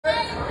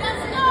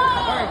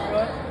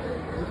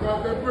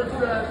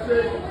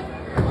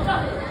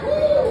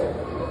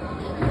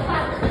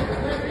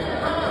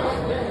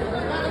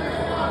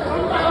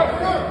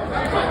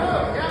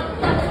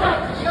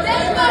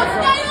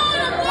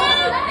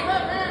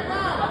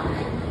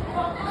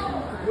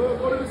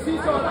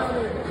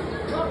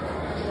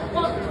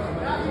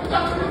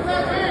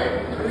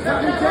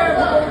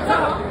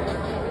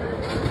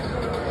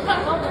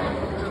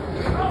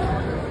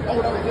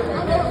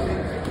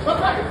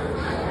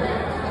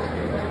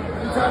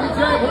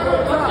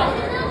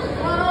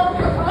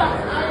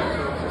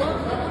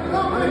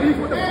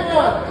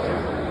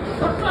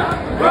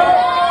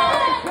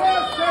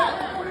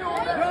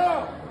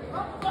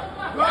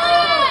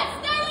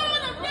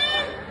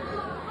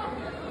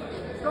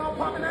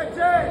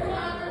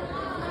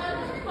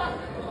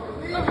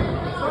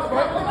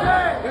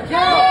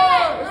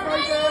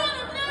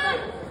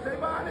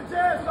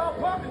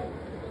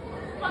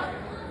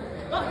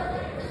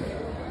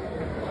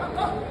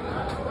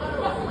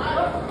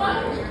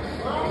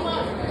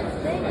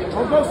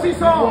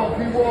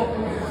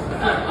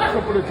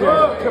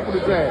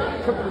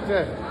Triple the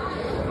jab.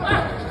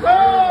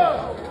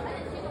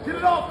 Get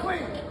it off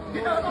clean.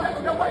 Get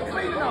that weight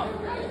clean enough.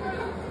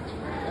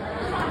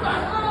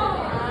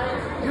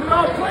 Get it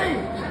off clean.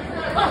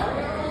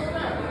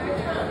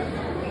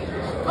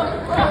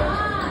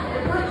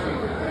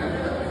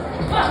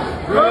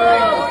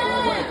 Good.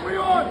 3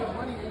 on.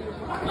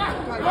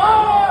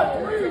 Good.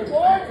 3,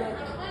 boy.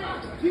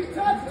 Keep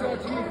touching.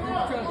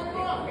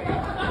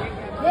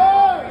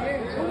 Good.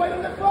 No way to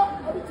lift up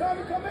every time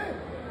you come in.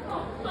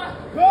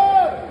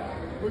 Good.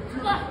 Put two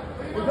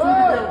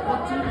together.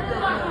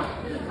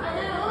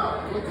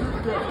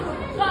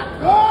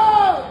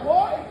 Good,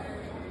 boy.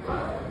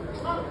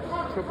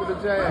 Triple the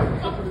jab.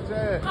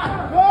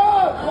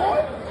 Good, boy.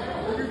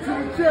 Bring it to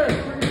the chest.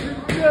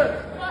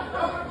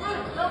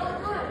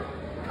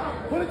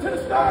 Put it to the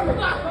sternum.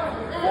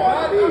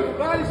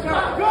 Body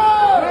shot.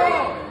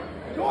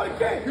 Good. Do it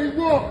again. Keep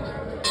walking.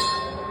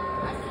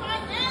 That's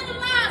right.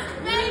 Analyze,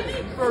 baby.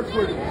 First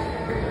with it.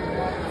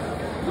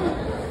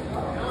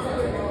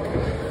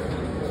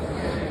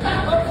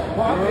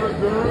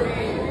 Good.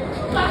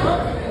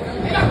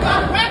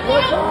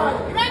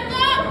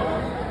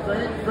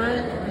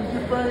 Feint. Use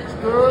your feints.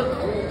 Good.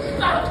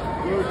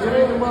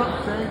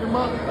 Change them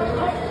up.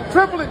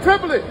 Triple it.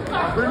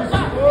 Bring it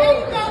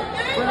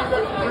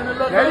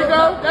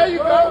There you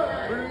go.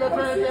 Bring the left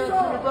hand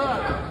down to the back.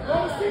 Go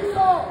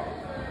seesaw.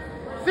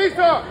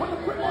 Seesaw. Put the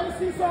grip on the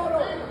seesaw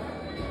though.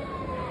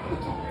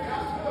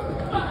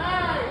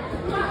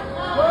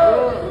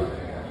 Good.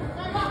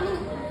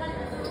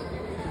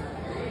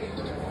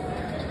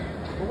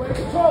 The way to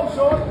control,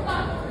 short.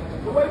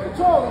 The way to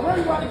control. The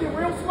ring about to get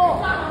real small.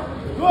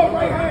 Good,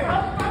 right hand.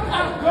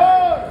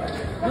 Good.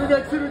 Bring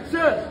that to the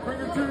chest. Bring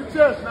it to the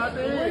chest, not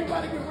the The ring head.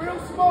 about to get real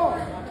small.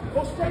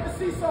 Go straight to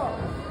seesaw.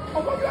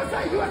 Oh, go USA.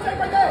 USA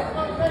right there.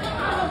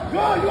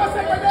 Good,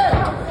 USA right there.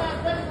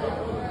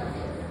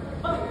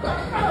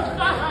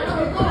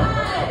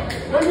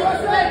 Go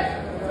USA.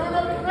 Turn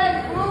up the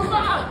face.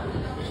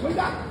 We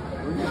got.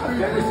 Bring your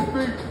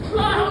feet.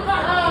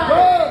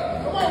 Good.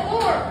 Come on,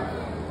 more.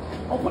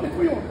 Oh, put the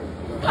 3 on.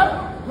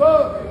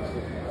 Good.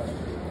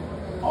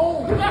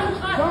 Oh,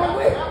 John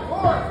Wick.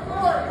 Forward.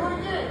 Do it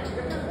again. If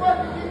it's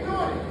working, keep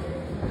doing it.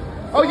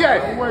 Oh, yeah.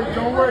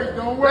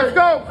 Don't wait. Let's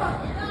go.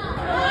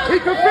 He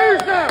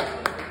confused now.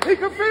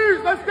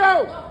 Let's go.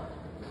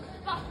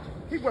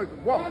 Keep working.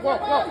 Walk. Walk.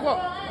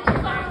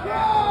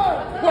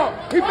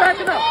 He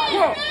backing up.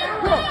 Walk.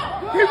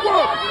 Keep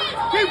walking.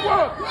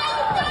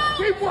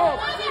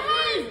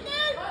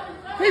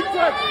 Keep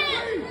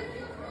touching.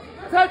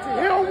 Touch it.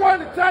 He don't want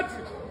to touch it.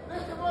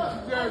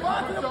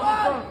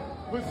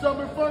 Put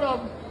something in front of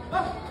him.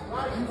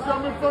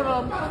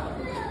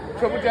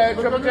 Triple jab.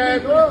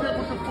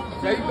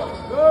 There you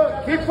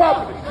go. Keep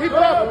popping it.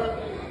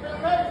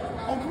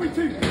 On 3 2.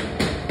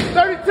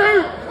 32.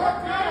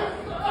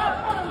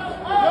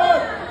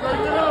 Good. Take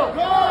it out.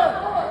 Good.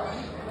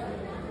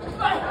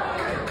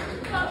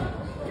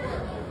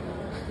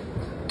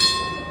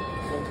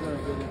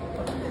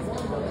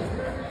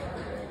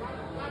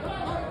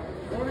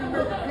 Don't even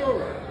make it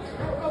close.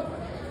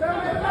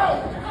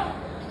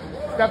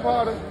 Step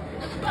harder.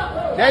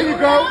 There you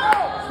go.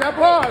 Step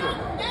harder.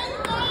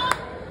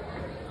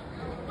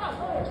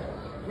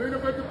 Lean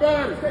up at the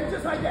body. Stay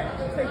just like that.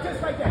 Good. Stay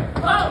just like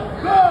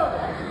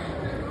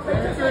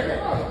that.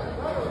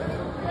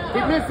 He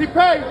missed, he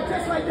paid.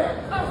 Just like that.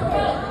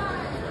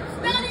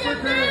 Steady your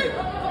feet.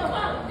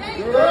 There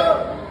you go.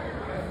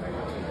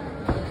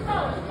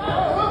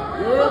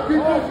 Good.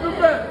 Keep pushing him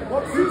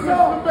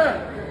back.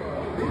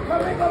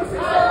 Come in, go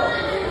seesaw.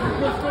 Keep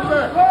pushing him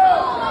back.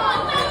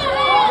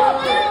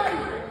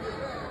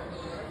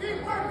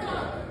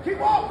 Keep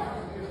walking.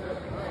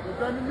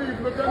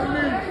 Look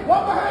underneath.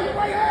 Walk behind your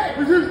right hand.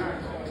 Good.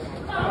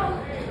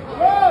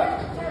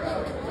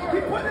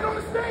 Keep putting it on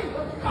the sting.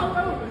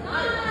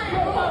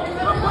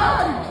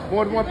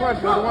 More than one punch.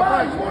 More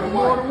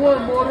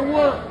than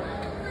one.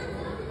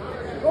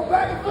 Go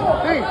back and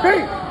forth.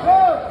 Think.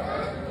 Good.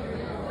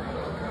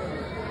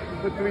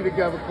 Put three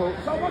together, coach.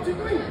 So 1, 2,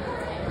 3.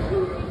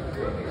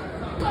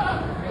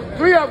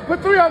 Three of them.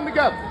 Put three of them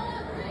together.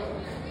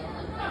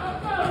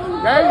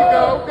 There you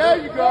go. There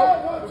you go.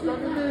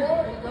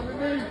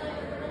 Underneath.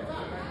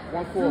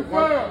 1, 4. 2,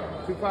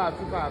 5. 2, 5.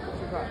 2,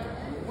 5.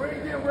 Bring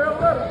it in real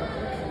little.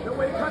 No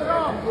way to cut it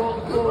off.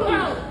 Good.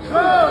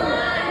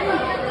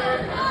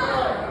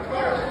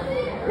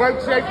 Work,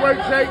 shake, work,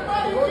 shake.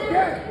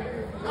 Okay.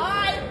 All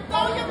right,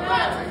 throw your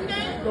butts,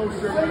 okay? Go,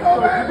 Shirley.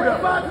 Go back to the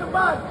body, to the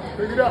body.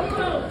 Pick it up.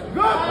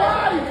 Good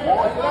body,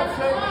 boy.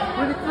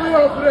 Bring the three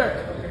over there.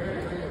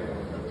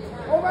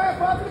 Overhand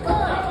body to the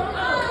body.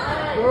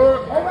 Good.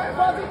 Overhand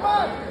body to the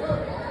body.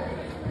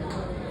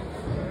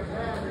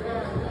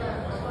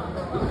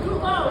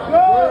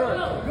 Good.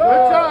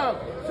 Good job.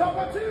 So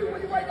 1, 2, when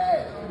you right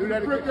there. Do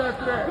that again.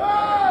 After that.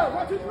 Good.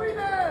 1, 2, 3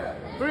 there.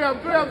 Three of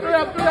them, three of them, three of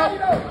them, three of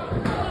them.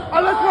 Oh,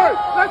 let's work.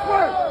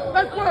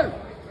 Let's work.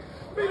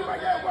 Beat it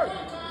right there, work.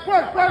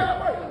 Work, work.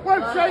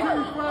 Work, shake.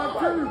 Round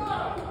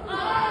 2.